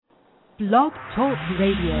Blog Talk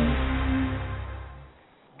Radio.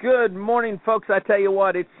 Good morning, folks. I tell you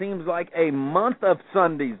what, it seems like a month of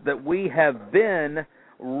Sundays that we have been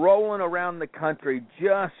rolling around the country.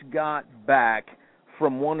 Just got back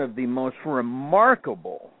from one of the most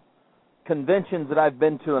remarkable conventions that I've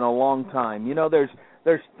been to in a long time. You know,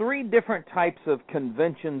 there's three different types of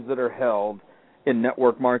conventions that are held in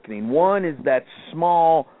network marketing. One is that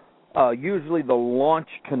small, usually the launch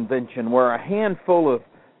convention, where a handful of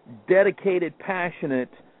dedicated, passionate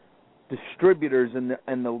distributors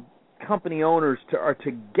and the company owners are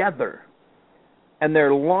together, and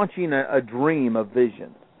they're launching a dream, a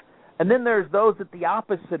vision. And then there's those at the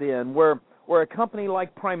opposite end, where a company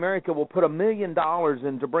like Primerica will put $1 million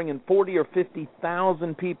into bringing 40 or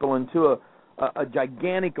 50,000 people into a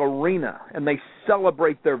gigantic arena, and they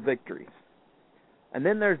celebrate their victories. And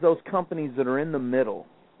then there's those companies that are in the middle,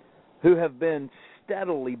 who have been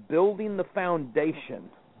steadily building the foundation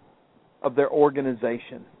of their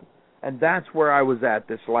organization. And that's where I was at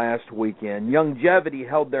this last weekend. Longevity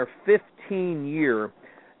held their 15-year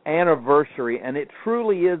anniversary, and it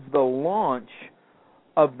truly is the launch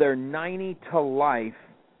of their 90 to Life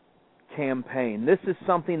campaign. This is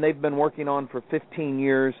something they've been working on for 15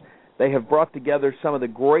 years. They have brought together some of the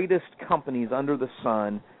greatest companies under the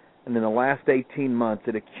sun, and in the last 18 months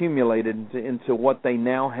it accumulated into what they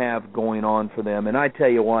now have going on for them. And I tell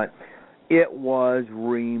you what, it was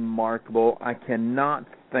remarkable. I cannot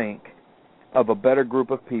think of a better group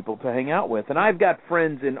of people to hang out with. And I've got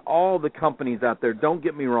friends in all the companies out there, don't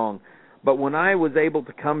get me wrong, but when I was able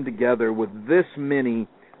to come together with this many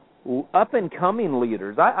up-and-coming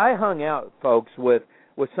leaders, I hung out, folks, with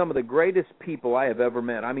some of the greatest people I have ever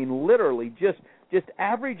met. I mean, literally just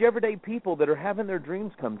average, everyday people that are having their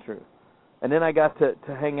dreams come true. And then I got to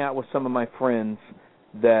hang out with some of my friends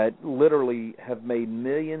that literally have made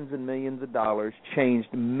millions and millions of dollars, changed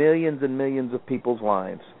millions and millions of people's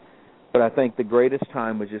lives. But I think the greatest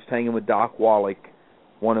time was just hanging with Doc Wallach,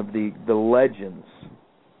 one of the legends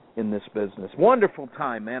in this business. Wonderful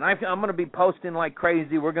time, man. I'm going to be posting like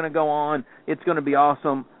crazy. We're going to go on. It's going to be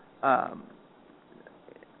awesome.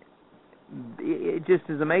 It just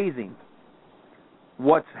is amazing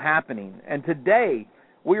what's happening. And today,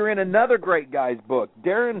 we're in another great guy's book,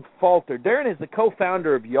 Daren Falter. Darren is the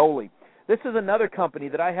co-founder of Yoli. This is another company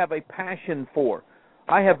that I have a passion for.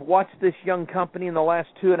 I have watched this young company in the last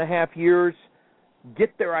 2.5 years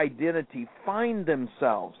get their identity, find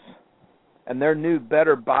themselves, and their new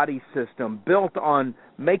Better Body system built on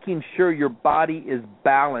making sure your body is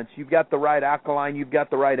balanced. You've got the right alkaline, you've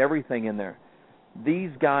got the right everything in there.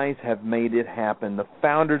 These guys have made it happen. The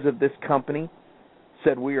founders of this company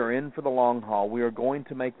said, we are in for the long haul. We are going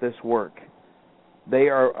to make this work.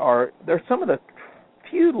 They're some of the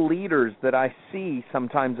few leaders that I see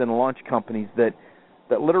sometimes in launch companies that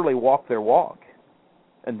literally walk their walk,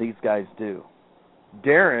 and these guys do.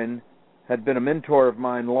 Darren had been a mentor of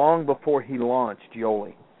mine long before he launched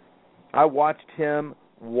Yoli. I watched him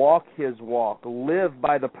walk his walk, live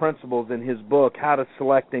by the principles in his book, How to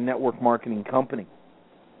Select a Network Marketing Company.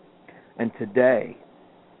 And today,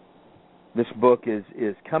 this book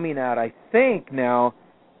is coming out, I think now,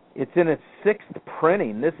 it's in its 6th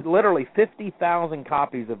printing. This literally 50,000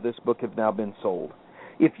 copies of this book have now been sold.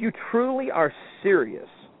 If you truly are serious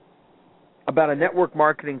about a network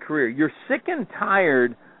marketing career, you're sick and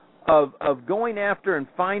tired of going after and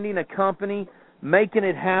finding a company, making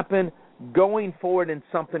it happen, going forward, and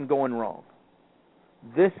something going wrong.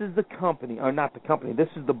 This is the company, or not the company, this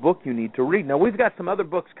is the book you need to read. Now, we've got some other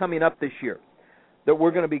books coming up this year that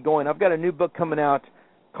we're going to be going. I've got a new book coming out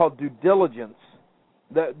called Due Diligence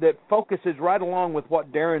that focuses right along with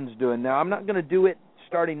what Darren's doing. Now, I'm not going to do it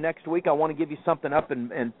starting next week. I want to give you something up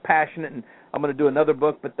and passionate, and I'm going to do another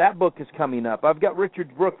book, but that book is coming up. I've got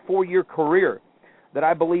Richard Brooks' 4-Year Career that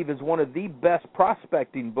I believe is one of the best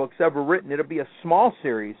prospecting books ever written. It'll be a small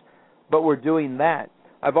series, but we're doing that.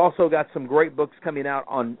 I've also got some great books coming out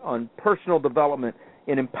on personal development,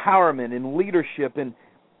 in empowerment, in leadership, in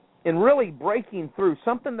really breaking through.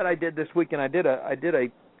 Something that I did this week, and I did a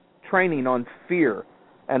training on fear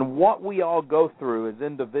and what we all go through as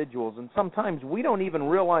individuals, and sometimes we don't even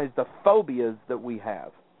realize the phobias that we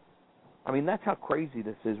have. I mean, that's how crazy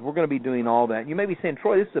this is. We're going to be doing all that. You may be saying,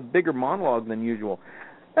 Troy, this is a bigger monologue than usual.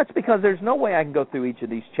 That's because there's no way I can go through each of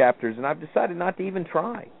these chapters, and I've decided not to even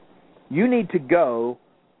try. You need to go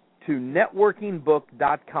to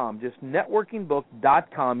networkingbook.com, just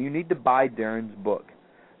networkingbook.com. You need to buy Darren's book.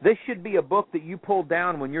 This should be a book that you pull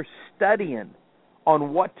down when you're studying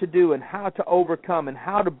on what to do and how to overcome and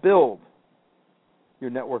how to build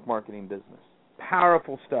your network marketing business.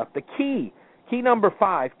 Powerful stuff. The key Key number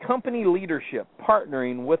 5, company leadership,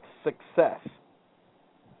 partnering with success.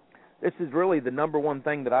 This is really the number one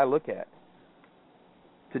thing that I look at.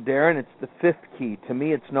 To Darren, it's the 5th key. To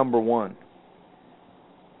me, it's number 1.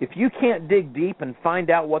 If you can't dig deep and find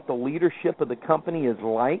out what the leadership of the company is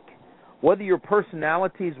like, whether your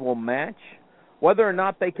personalities will match, whether or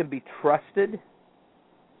not they can be trusted,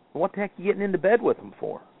 what the heck are you getting into bed with them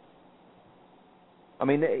for? I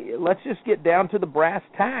mean, let's just get down to the brass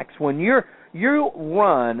tacks. When you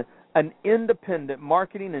run an independent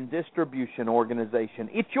marketing and distribution organization,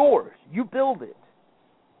 it's yours. You build it.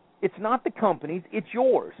 It's not the company's, it's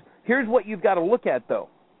yours. Here's what you've got to look at, though.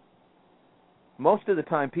 Most of the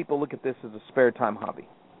time, people look at this as a spare time hobby.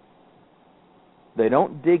 They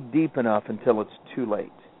don't dig deep enough until it's too late.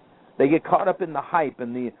 They get caught up in the hype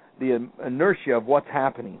and the inertia of what's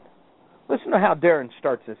happening. Listen to how Darren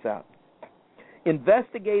starts this out.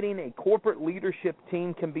 Investigating a corporate leadership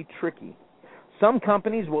team can be tricky. Some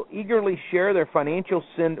companies will eagerly share their financial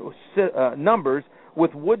numbers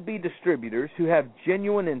with would-be distributors who have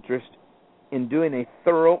genuine interest in doing a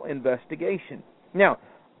thorough investigation. Now,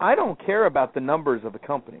 I don't care about the numbers of a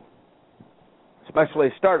company, especially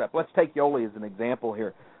a startup. Let's take Yoli as an example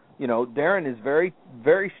here. You know, Darren is very,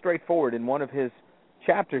 very straightforward in one of his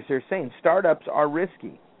chapters here saying startups are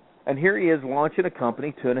risky. And here he is launching a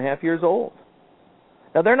company 2.5 years old.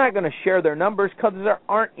 Now, they're not going to share their numbers because there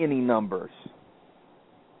aren't any numbers.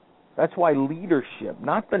 That's why leadership,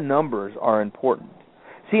 not the numbers, are important.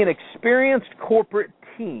 See, an experienced corporate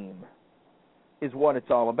team is what it's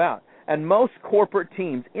all about. And most corporate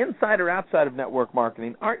teams, inside or outside of network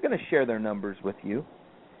marketing, aren't going to share their numbers with you.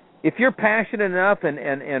 If you're passionate enough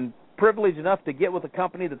and privileged enough to get with a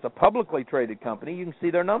company that's a publicly traded company, you can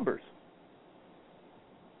see their numbers.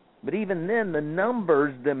 But even then, the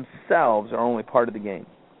numbers themselves are only part of the game.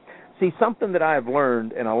 See, something that I have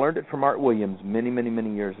learned, and I learned it from Art Williams many, many,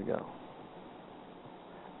 many years ago.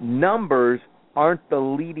 Numbers aren't the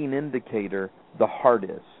leading indicator, the heart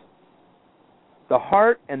is. The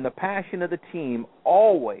heart and the passion of the team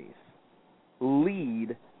always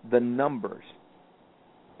lead the numbers.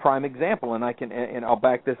 Prime example, and I'll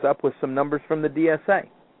back this up with some numbers from the DSA.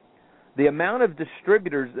 The amount of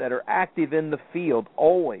distributors that are active in the field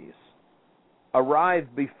always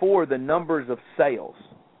arrive before the numbers of sales,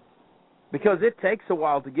 because it takes a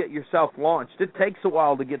while to get yourself launched. It takes a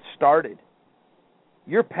while to get started.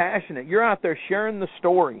 You're passionate. You're out there sharing the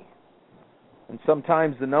story. And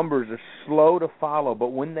sometimes the numbers are slow to follow, but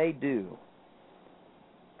when they do,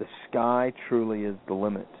 the sky truly is the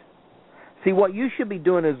limit. See, what you should be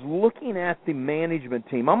doing is looking at the management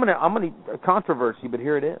team. I'm gonna controversy, but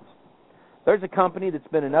here it is. There's a company that's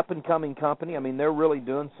been an up-and-coming company. I mean, they're really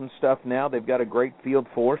doing some stuff now. They've got a great field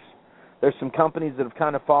force. There's some companies that have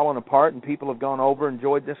kind of fallen apart, and people have gone over and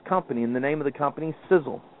enjoyed this company. And the name of the company is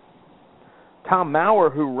Sizzle. Tom Maurer,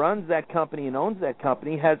 who runs that company and owns that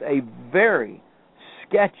company, has a very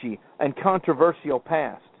sketchy and controversial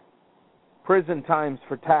past. Prison times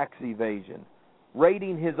for tax evasion.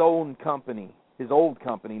 Raiding his old company,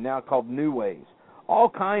 now called New Ways. All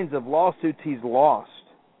kinds of lawsuits he's lost.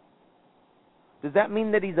 Does that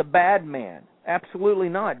mean that he's a bad man? Absolutely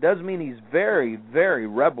not. It does mean he's very, very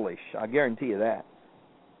rebellious. I guarantee you that.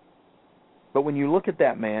 But when you look at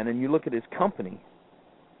that man and you look at his company,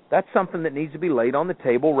 that's something that needs to be laid on the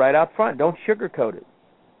table right out front. Don't sugarcoat it.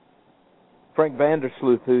 Frank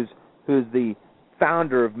Vandersloot, who's the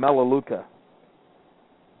founder of Melaleuca,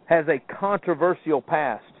 has a controversial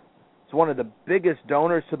past. He's one of the biggest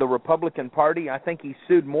donors to the Republican Party. I think he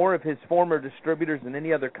sued more of his former distributors than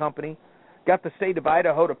any other company. Got the state of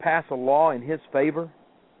Idaho to pass a law in his favor.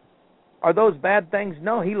 Are those bad things?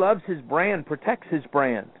 No, he loves his brand, protects his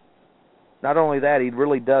brand. Not only that, he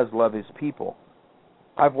really does love his people.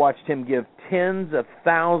 I've watched him give tens of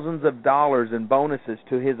thousands of dollars in bonuses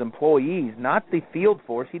to his employees, not the field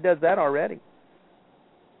force. He does that already.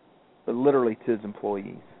 But literally to his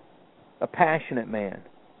employees. A passionate man.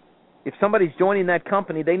 If somebody's joining that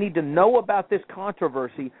company, they need to know about this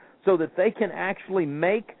controversy so that they can actually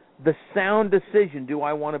make the sound decision. Do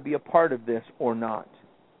I want to be a part of this or not?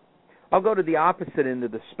 I'll go to the opposite end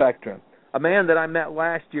of the spectrum. A man that I met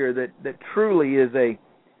last year that truly is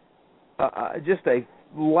just a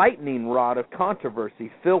lightning rod of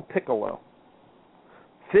controversy, Phil Piccolo.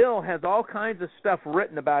 Phil has all kinds of stuff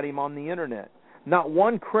written about him on the internet. Not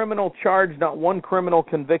one criminal charge, not one criminal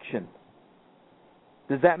conviction.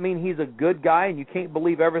 Does that mean he's a good guy and you can't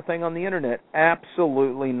believe everything on the internet?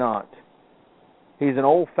 Absolutely not. He's an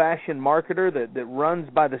old-fashioned marketer that runs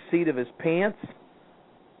by the seat of his pants.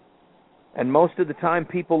 And most of the time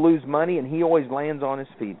people lose money and he always lands on his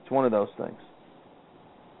feet. It's one of those things.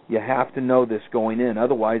 You have to know this going in.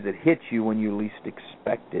 Otherwise, it hits you when you least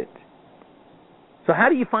expect it. So how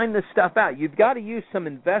do you find this stuff out? You've got to use some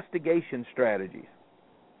investigation strategies.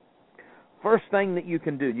 First thing that you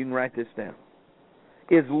can do, you can write this down,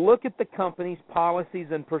 is look at the company's policies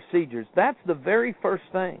and procedures. That's the very first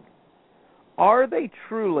thing. Are they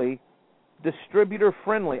truly distributor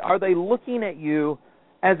friendly? Are they looking at you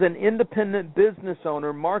as an independent business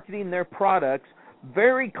owner marketing their products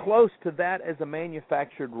very close to that as a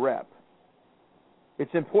manufactured rep?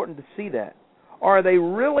 It's important to see that. Or are they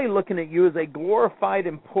really looking at you as a glorified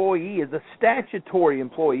employee, as a statutory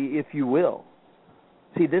employee, if you will?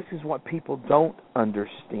 See, this is what people don't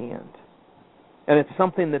understand. And it's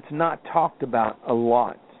something that's not talked about a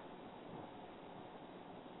lot.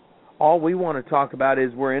 All we want to talk about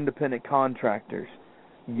is we're independent contractors.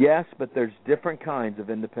 Yes, but there's different kinds of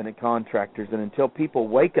independent contractors. And until people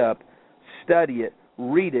wake up, study it,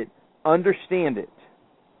 read it, understand it,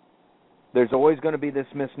 there's always going to be this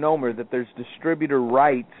misnomer that there's distributor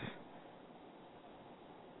rights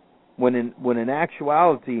when in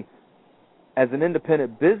actuality, as an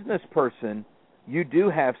independent business person, you do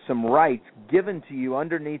have some rights given to you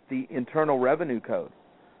underneath the Internal Revenue Code.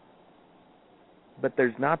 But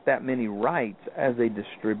there's not that many rights as a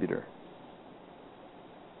distributor.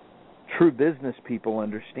 True business people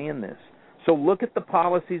understand this. So look at the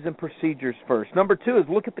policies and procedures first. Number 2 is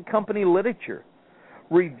look at the company literature.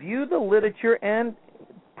 Review the literature and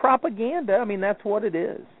propaganda. I mean, that's what it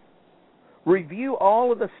is. Review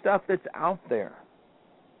all of the stuff that's out there.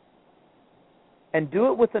 And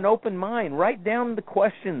do it with an open mind. Write down the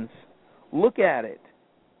questions. Look at it.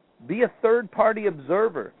 Be a third-party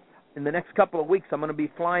observer. In the next couple of weeks, I'm going to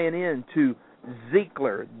be flying in to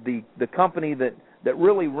Ziegler, the company that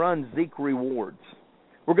really runs Zeke Rewards.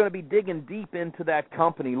 We're going to be digging deep into that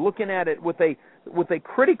company, looking at it with a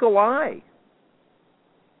critical eye.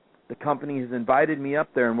 The company has invited me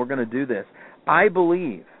up there, and we're going to do this. I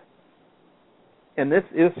believe, and this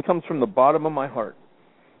comes from the bottom of my heart,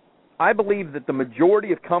 I believe that the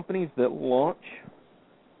majority of companies that launch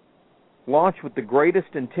with the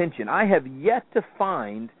greatest intention. I have yet to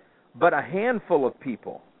find but a handful of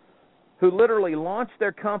people who literally launch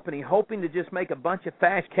their company hoping to just make a bunch of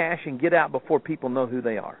fast cash and get out before people know who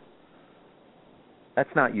they are.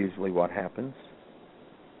 That's not usually what happens.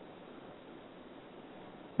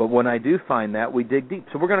 But when I do find that, we dig deep.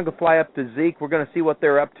 So we're going to go fly up to Zeke. We're going to see what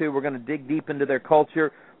they're up to. We're going to dig deep into their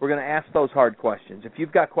culture. We're going to ask those hard questions. If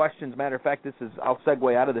you've got questions, matter of fact, I'll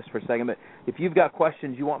segue out of this for a second, but if you've got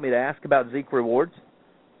questions you want me to ask about Zeke Rewards,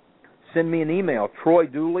 send me an email,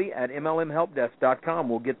 troydooley@mlmhelpdesk.com.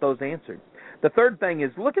 We'll get those answered. The third thing is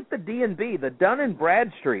look at the D&B, the Dun &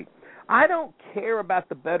 Bradstreet. I don't care about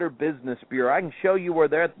the Better Business Bureau. I can show you where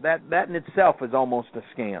that in itself is almost a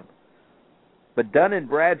scam. But Dun &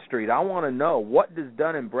 Bradstreet, I want to know, what does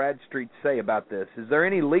Dun & Bradstreet say about this? Is there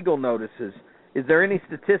any legal notices? Is there any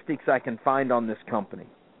statistics I can find on this company?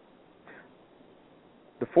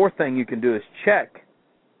 The fourth thing you can do is check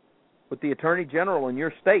with the Attorney General in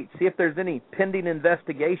your state. See if there's any pending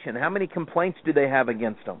investigation. How many complaints do they have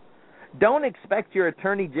against them? Don't expect your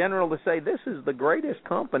Attorney General to say, this is the greatest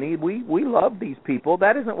company. We love these people.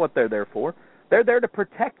 That isn't what they're there for. They're there to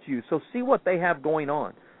protect you. So see what they have going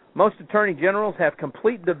on. Most Attorney Generals have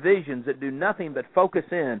complete divisions that do nothing but focus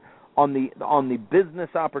in on the business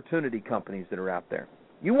opportunity companies that are out there.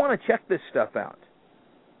 You want to check this stuff out.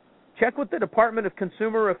 Check with the Department of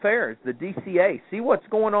Consumer Affairs, the DCA. See what's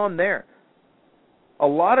going on there. A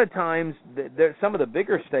lot of times, some of the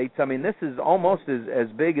bigger states, I mean, this is almost as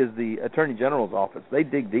big as the Attorney General's office. They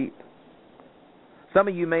dig deep. Some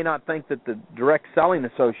of you may not think that the Direct Selling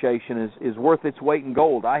Association is worth its weight in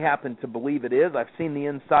gold. I happen to believe it is. I've seen the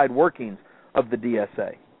inside workings of the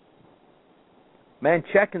DSA. Man,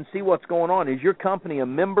 check and see what's going on. Is your company a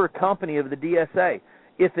member company of the DSA?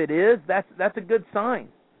 If it is, that's a good sign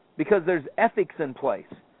because there's ethics in place.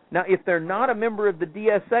 Now, if they're not a member of the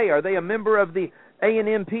DSA, are they a member of the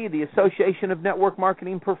ANMP, the Association of Network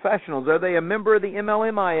Marketing Professionals? Are they a member of the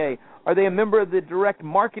MLMIA? Are they a member of the Direct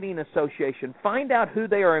Marketing Association? Find out who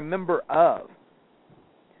they are a member of.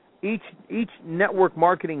 Each network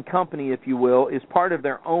marketing company, if you will, is part of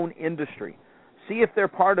their own industry. See if they're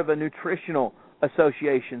part of a nutritional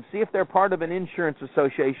association. See if they're part of an insurance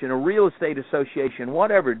association, a real estate association,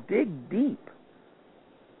 whatever. Dig deep.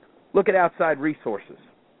 Look at outside resources.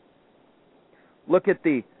 Look at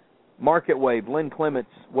the MarketWave, Lynn Clement's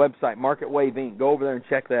website, MarketWave Inc. Go over there and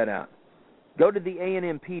check that out. Go to the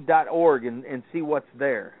ANMP.org and see what's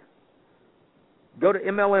there. Go to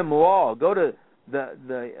MLM Law. Go to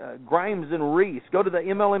the Grimes and Reese. Go to the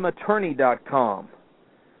MLMattorney.com.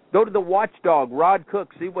 Go to the watchdog, Rod Cook,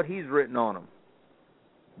 see what he's written on them.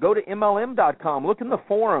 Go to MLM.com, look in the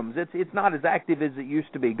forums. It's not as active as it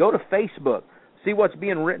used to be. Go to Facebook, see what's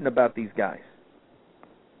being written about these guys.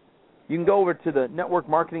 You can go over to the Network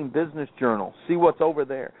Marketing Business Journal, see what's over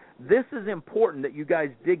there. This is important that you guys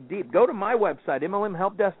dig deep. Go to my website,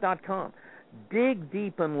 MLMHelpDesk.com. Dig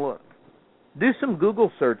deep and look. Do some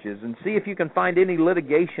Google searches and see if you can find any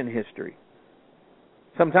litigation history.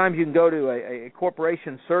 Sometimes you can go to a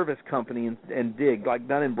corporation service company and dig, like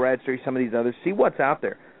Dun & Bradstreet, some of these others. See what's out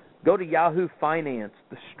there. Go to Yahoo Finance,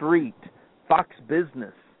 The Street, Fox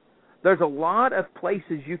Business. There's a lot of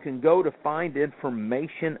places you can go to find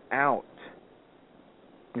information out.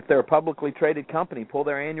 If they're a publicly traded company, pull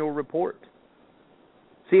their annual report.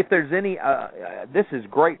 See if there's any, this is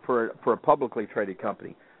great for a publicly traded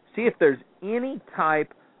company. See if there's any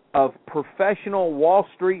type of professional Wall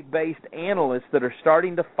Street-based analysts that are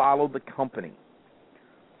starting to follow the company.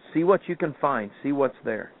 See what you can find. See what's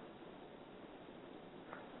there.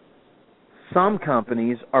 Some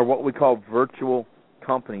companies are what we call virtual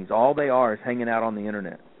companies. All they are is hanging out on the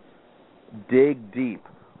Internet. Dig deep.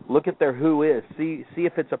 Look at their who is. See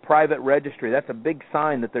if it's a private registry. That's a big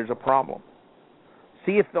sign that there's a problem.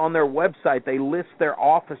 See if on their website they list their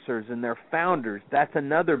officers and their founders. That's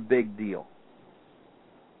another big deal.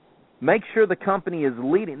 Make sure the company is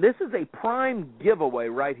leading. This is a prime giveaway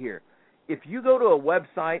right here. If you go to a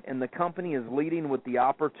website and the company is leading with the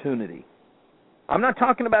opportunity, I'm not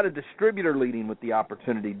talking about a distributor leading with the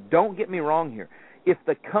opportunity. Don't get me wrong here. If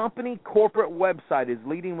the company corporate website is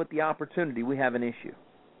leading with the opportunity, we have an issue.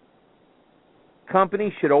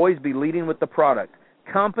 Companies should always be leading with the product.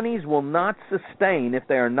 Companies will not sustain if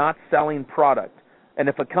they are not selling product. And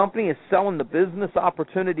if a company is selling the business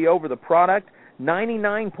opportunity over the product,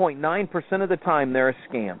 99.9% of the time they're a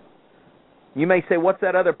scam. You may say, what's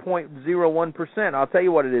that other 0.01%? I'll tell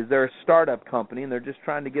you what it is. They're a startup company, and they're just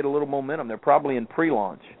trying to get a little momentum. They're probably in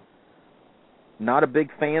pre-launch. Not a big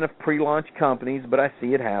fan of pre-launch companies, but I see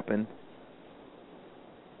it happen.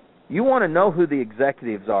 You want to know who the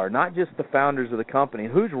executives are, not just the founders of the company.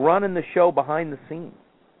 Who's running the show behind the scenes?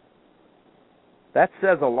 That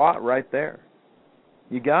says a lot right there.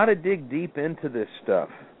 You got to dig deep into this stuff.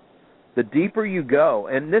 The deeper you go,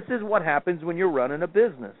 and this is what happens when you're running a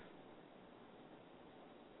business.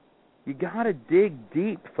 You got to dig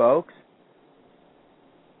deep, folks.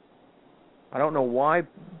 I don't know why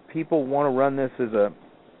people want to run this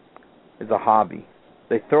as a hobby.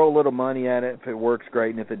 They throw a little money at it. If it works,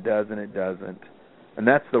 great, and if it doesn't, it doesn't. And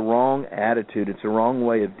that's the wrong attitude. It's the wrong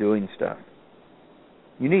way of doing stuff.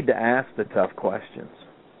 You need to ask the tough questions.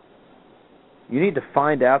 You need to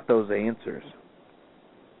find out those answers.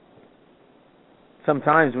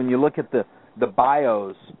 Sometimes when you look at the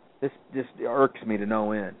bios, this just irks me to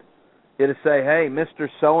no end. It'll say, hey, Mr.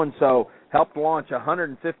 So-and-so helped launch a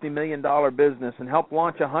 $150 million business and helped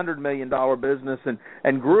launch a $100 million business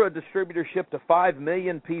and grew a distributorship to 5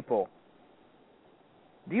 million people.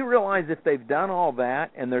 Do you realize if they've done all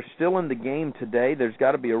that and they're still in the game today, there's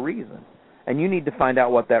got to be a reason. And you need to find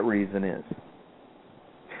out what that reason is.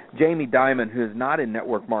 Jamie Dimon, who is not in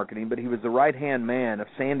network marketing, but he was the right-hand man of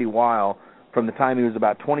Sandy Weil from the time he was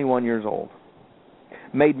about 21 years old,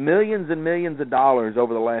 made millions and millions of dollars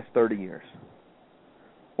over the last 30 years.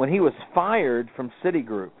 When he was fired from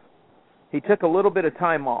Citigroup, he took a little bit of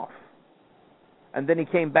time off, and then he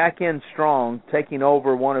came back in strong, taking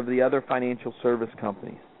over one of the other financial service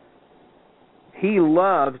companies. He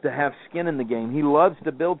loves to have skin in the game. He loves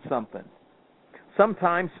to build something.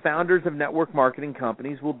 Sometimes founders of network marketing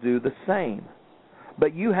companies will do the same,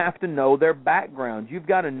 but you have to know their background. You've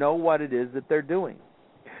got to know what it is that they're doing.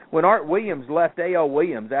 When Art Williams left A.L.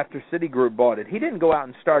 Williams after Citigroup bought it, he didn't go out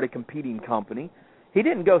and start a competing company. He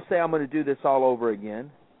didn't go say, I'm going to do this all over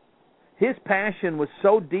again. His passion was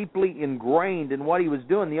so deeply ingrained in what he was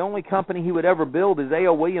doing, the only company he would ever build is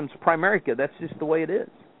A.L. Williams Primerica. That's just the way it is.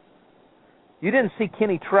 You didn't see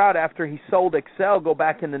Kenny Trout after he sold Excel go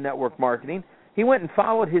back into network marketing. He went and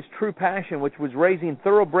followed his true passion, which was raising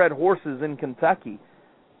thoroughbred horses in Kentucky.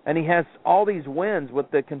 And he has all these wins with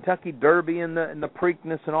the Kentucky Derby and the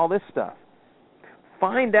Preakness and all this stuff.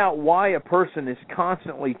 Find out why a person is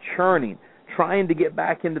constantly churning, trying to get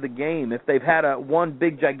back into the game. If they've had one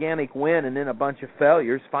big gigantic win and then a bunch of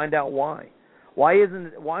failures, find out why. Why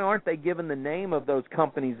aren't they given the name of those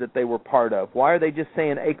companies that they were part of? Why are they just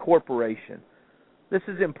saying a corporation? This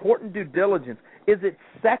is important due diligence. Is it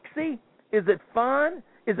sexy? Is it fun?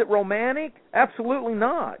 Is it romantic? Absolutely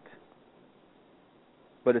not.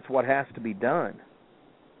 But it's what has to be done.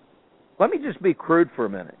 Let me just be crude for a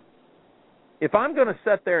minute. If I'm going to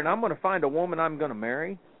sit there and I'm going to find a woman I'm going to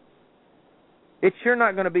marry, It's sure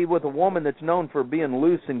not going to be with a woman that's known for being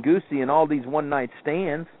loose and goosey and all these one-night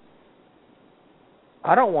stands.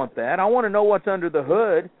 I don't want that. I want to know what's under the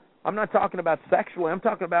hood. I'm not talking about sexually. I'm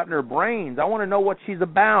talking about in her brains. I want to know what she's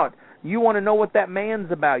about. You want to know what that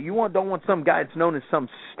man's about. You don't want some guy that's known as some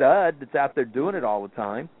stud that's out there doing it all the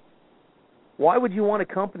time. Why would you want a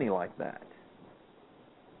company like that?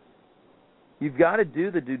 You've got to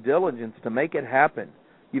do the due diligence to make it happen.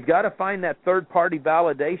 You've got to find that third-party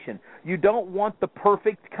validation. You don't want the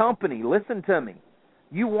perfect company. Listen to me.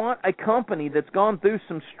 You want a company that's gone through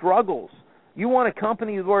some struggles. You want a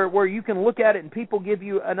company where you can look at it and people give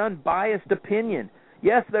you an unbiased opinion.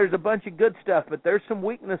 Yes, there's a bunch of good stuff, but there's some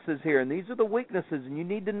weaknesses here, and these are the weaknesses, and you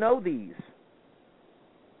need to know these.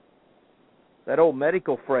 That old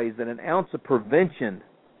medical phrase that an ounce of prevention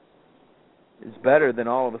is better than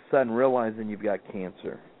all of a sudden realizing you've got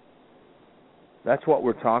cancer. That's what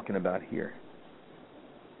we're talking about here.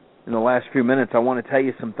 In the last few minutes, I want to tell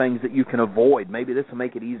you some things that you can avoid. Maybe this will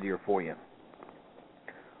make it easier for you.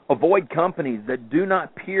 Avoid companies that do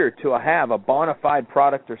not appear to have a bona fide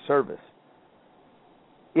product or service.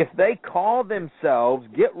 If they call themselves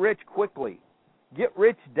get rich quickly, get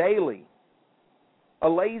rich daily, a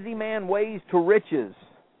lazy man ways to riches,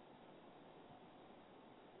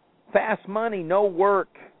 fast money, no work,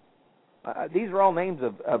 these are all names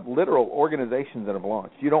of literal organizations that have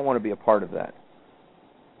launched. You don't want to be a part of that.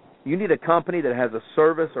 You need a company that has a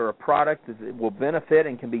service or a product that will benefit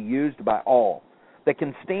and can be used by all, that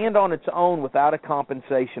can stand on its own without a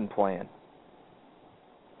compensation plan.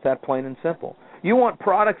 It's that plain and simple. You want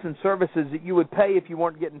products and services that you would pay if you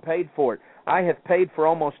weren't getting paid for it. I have paid for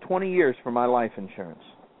almost 20 years for my life insurance.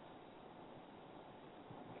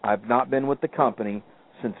 I've not been with the company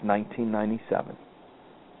since 1997.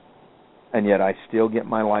 And yet I still get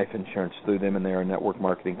my life insurance through them, and they're a network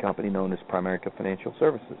marketing company known as Primerica Financial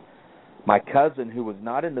Services. My cousin, who was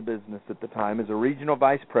not in the business at the time, is a regional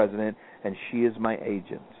vice president, and she is my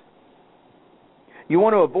agent. You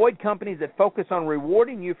want to avoid companies that focus on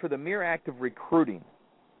rewarding you for the mere act of recruiting.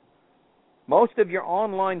 Most of your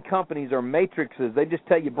online companies are matrices. They just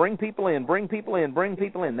tell you, bring people in, bring people in, bring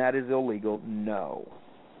people in. That is illegal. No.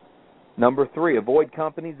 Number 3, avoid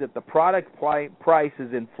companies that the product price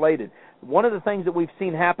is inflated. One of the things that we've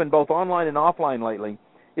seen happen both online and offline lately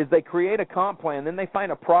is they create a comp plan, then they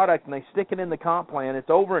find a product and they stick it in the comp plan. It's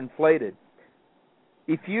overinflated.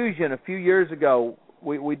 Effusion, a few years ago,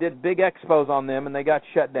 we did big expos on them and they got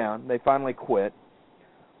shut down. They finally quit.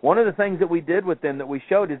 One of the things that we did with them that we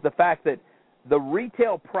showed is the fact that the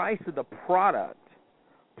retail price of the product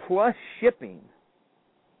plus shipping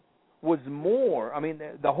was more,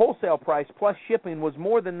 the wholesale price plus shipping was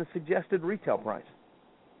more than the suggested retail price.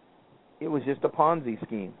 It was just a Ponzi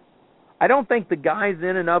scheme. I don't think the guys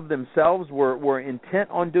in and of themselves were intent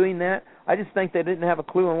on doing that. I just think they didn't have a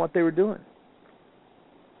clue on what they were doing.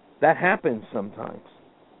 That happens sometimes.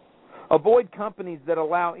 Avoid companies that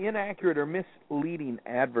allow inaccurate or misleading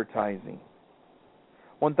advertising.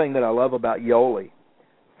 One thing that I love about Yoli,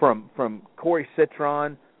 from Corey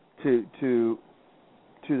Citron to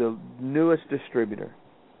the newest distributor,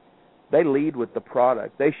 they lead with the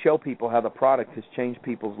product. They show people how the product has changed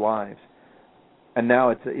people's lives. And now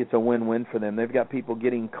it's a win-win for them. They've got people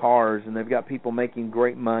getting cars, and they've got people making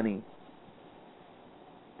great money.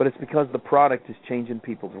 But it's because the product is changing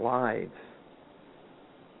people's lives.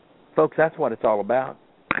 Folks, that's what it's all about.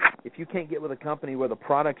 If you can't get with a company where the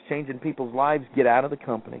product's changing people's lives, get out of the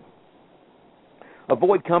company.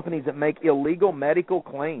 Avoid companies that make illegal medical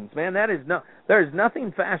claims. Man, there is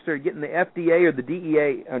nothing faster at getting the FDA or the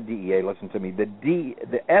DEA, listen to me,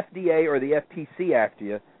 the FDA or the FTC after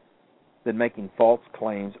you than making false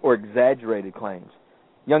claims or exaggerated claims.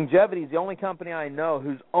 Longevity is the only company I know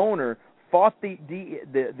whose owner fought the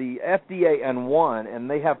FDA and won, and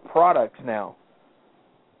they have products now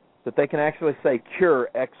that they can actually say cure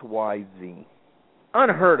XYZ.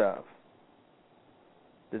 Unheard of.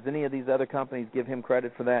 Does any of these other companies give him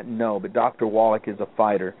credit for that? No, but Dr. Wallach is a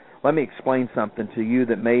fighter. Let me explain something to you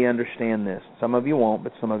that may understand this. Some of you won't,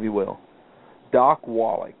 but some of you will. Doc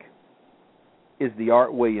Wallach is the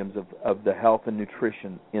Art Williams of the health and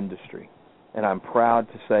nutrition industry. And I'm proud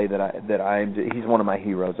to say he's one of my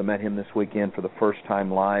heroes. I met him this weekend for the first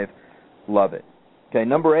time live. Love it. Okay,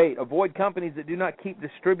 number 8, avoid companies that do not keep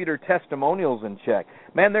distributor testimonials in check.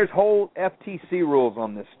 Man, there's whole FTC rules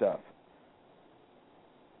on this stuff.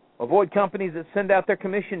 Avoid companies that send out their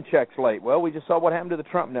commission checks late. Well, we just saw what happened to the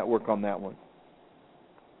Trump network on that one.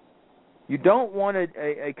 You don't want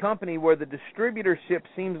a company where the distributorship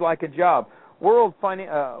seems like a job. World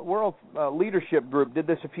Leadership Group did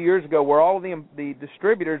this a few years ago where all of the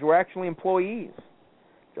distributors were actually employees.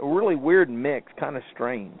 It's a really weird mix, kind of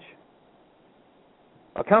strange.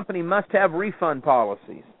 A company must have refund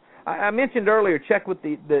policies. I mentioned earlier, check with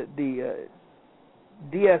the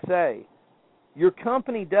DSA. Your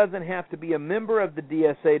company doesn't have to be a member of the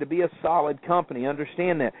DSA to be a solid company.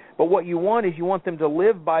 Understand that. But what you want is you want them to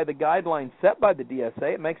live by the guidelines set by the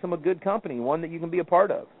DSA. It makes them a good company, one that you can be a part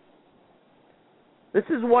of. This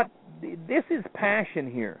is passion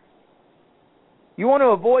here. You want to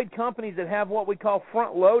avoid companies that have what we call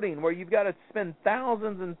front loading, where you've got to spend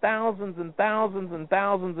thousands and thousands and thousands and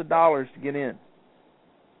thousands of dollars to get in.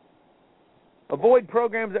 Avoid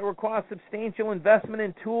programs that require substantial investment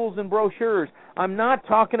in tools and brochures. I'm not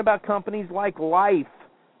talking about companies like Life,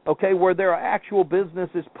 okay, where their actual business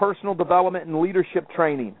is personal development and leadership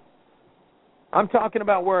training. I'm talking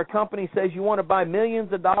about where a company says you want to buy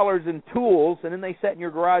millions of dollars in tools, and then they set in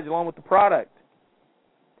your garage along with the product.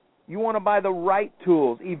 You want to buy the right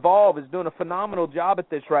tools. Evolve is doing a phenomenal job at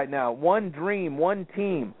this right now. One dream, one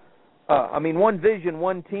team. One vision,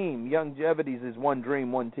 one team. Longevities is one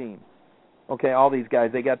dream, one team. Okay, all these guys,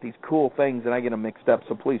 they got these cool things, and I get them mixed up,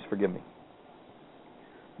 so please forgive me.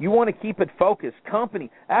 You want to keep it focused.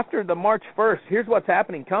 After the March 1st, here's what's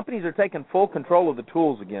happening. Companies are taking full control of the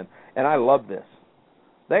tools again, and I love this.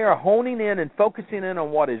 They are honing in and focusing in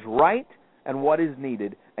on what is right and what is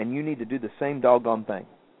needed, and you need to do the same doggone thing.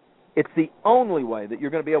 It's the only way that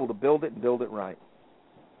you're going to be able to build it and build it right.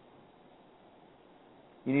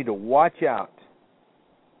 You need to watch out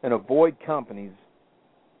and avoid companies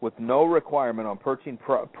with no requirement on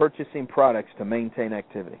purchasing products to maintain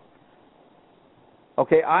activity.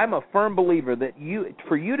 Okay, I'm a firm believer that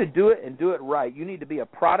for you to do it and do it right, you need to be a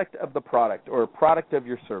product of the product or a product of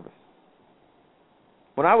your service.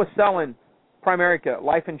 When I was selling Primerica,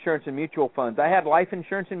 life insurance and mutual funds, I had life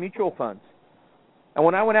insurance and mutual funds. And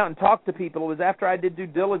when I went out and talked to people, it was after I did due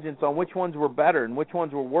diligence on which ones were better and which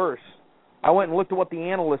ones were worse. I went and looked at what the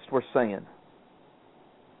analysts were saying.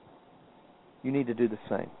 You need to do the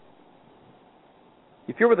same.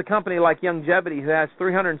 If you're with a company like Longevity who has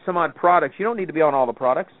 300 and some odd products, you don't need to be on all the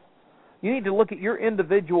products. You need to look at your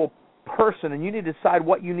individual person, and you need to decide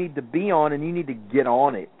what you need to be on, and you need to get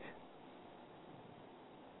on it.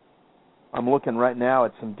 I'm looking right now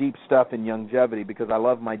at some deep stuff in Longevity because I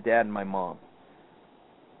love my dad and my mom.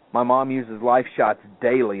 My mom uses Life Shots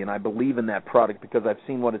daily, and I believe in that product because I've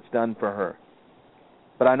seen what it's done for her.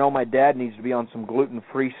 But I know my dad needs to be on some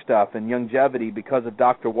gluten-free stuff, and Longevity, because of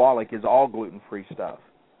Dr. Wallach, is all gluten-free stuff.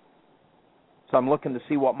 So I'm looking to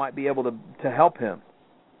see what might be able to help him.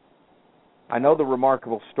 I know the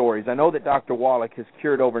remarkable stories. I know that Dr. Wallach has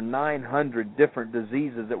cured over 900 different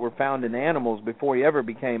diseases that were found in animals before he ever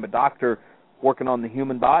became a doctor working on the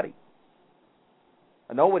human body.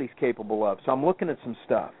 I know what he's capable of, so I'm looking at some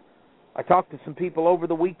stuff. I talked to some people over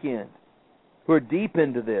the weekend who are deep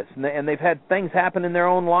into this, and they've had things happen in their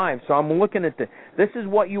own lives. So I'm looking at this. This is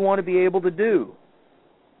what you want to be able to do.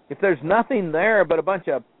 If there's nothing there but a bunch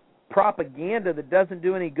of propaganda that doesn't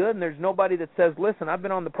do any good, and there's nobody that says, listen, I've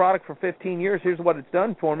been on the product for 15 years, here's what it's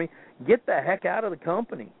done for me, get the heck out of the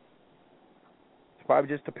company. It's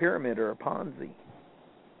probably just a pyramid or a Ponzi.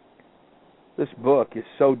 This book is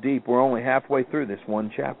so deep, we're only halfway through this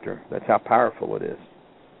one chapter. That's how powerful it is.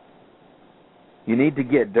 You need to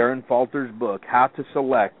get Darren Falter's book, How to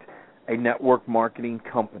Select a Network Marketing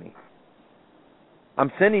Company.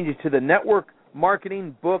 I'm sending you to the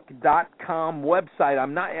networkmarketingbook.com website.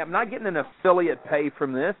 I'm not getting an affiliate pay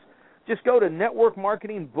from this. Just go to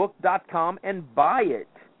networkmarketingbook.com and buy it.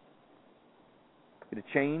 It'll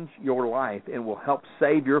change your life and will help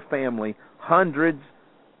save your family hundreds,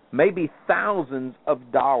 maybe thousands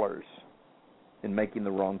of dollars in making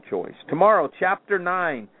the wrong choice. Tomorrow, Chapter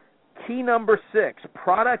 9, Key number 6,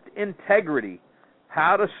 Product Integrity,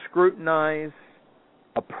 How to Scrutinize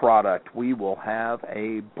a Product. We will have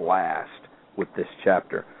a blast with this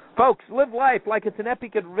chapter. Folks, live life like it's an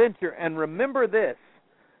epic adventure, and remember this,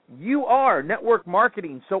 you are network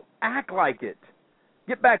marketing, so act like it.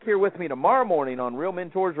 Get back here with me tomorrow morning on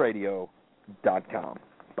RealMentorsRadio.com.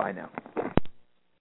 Bye now.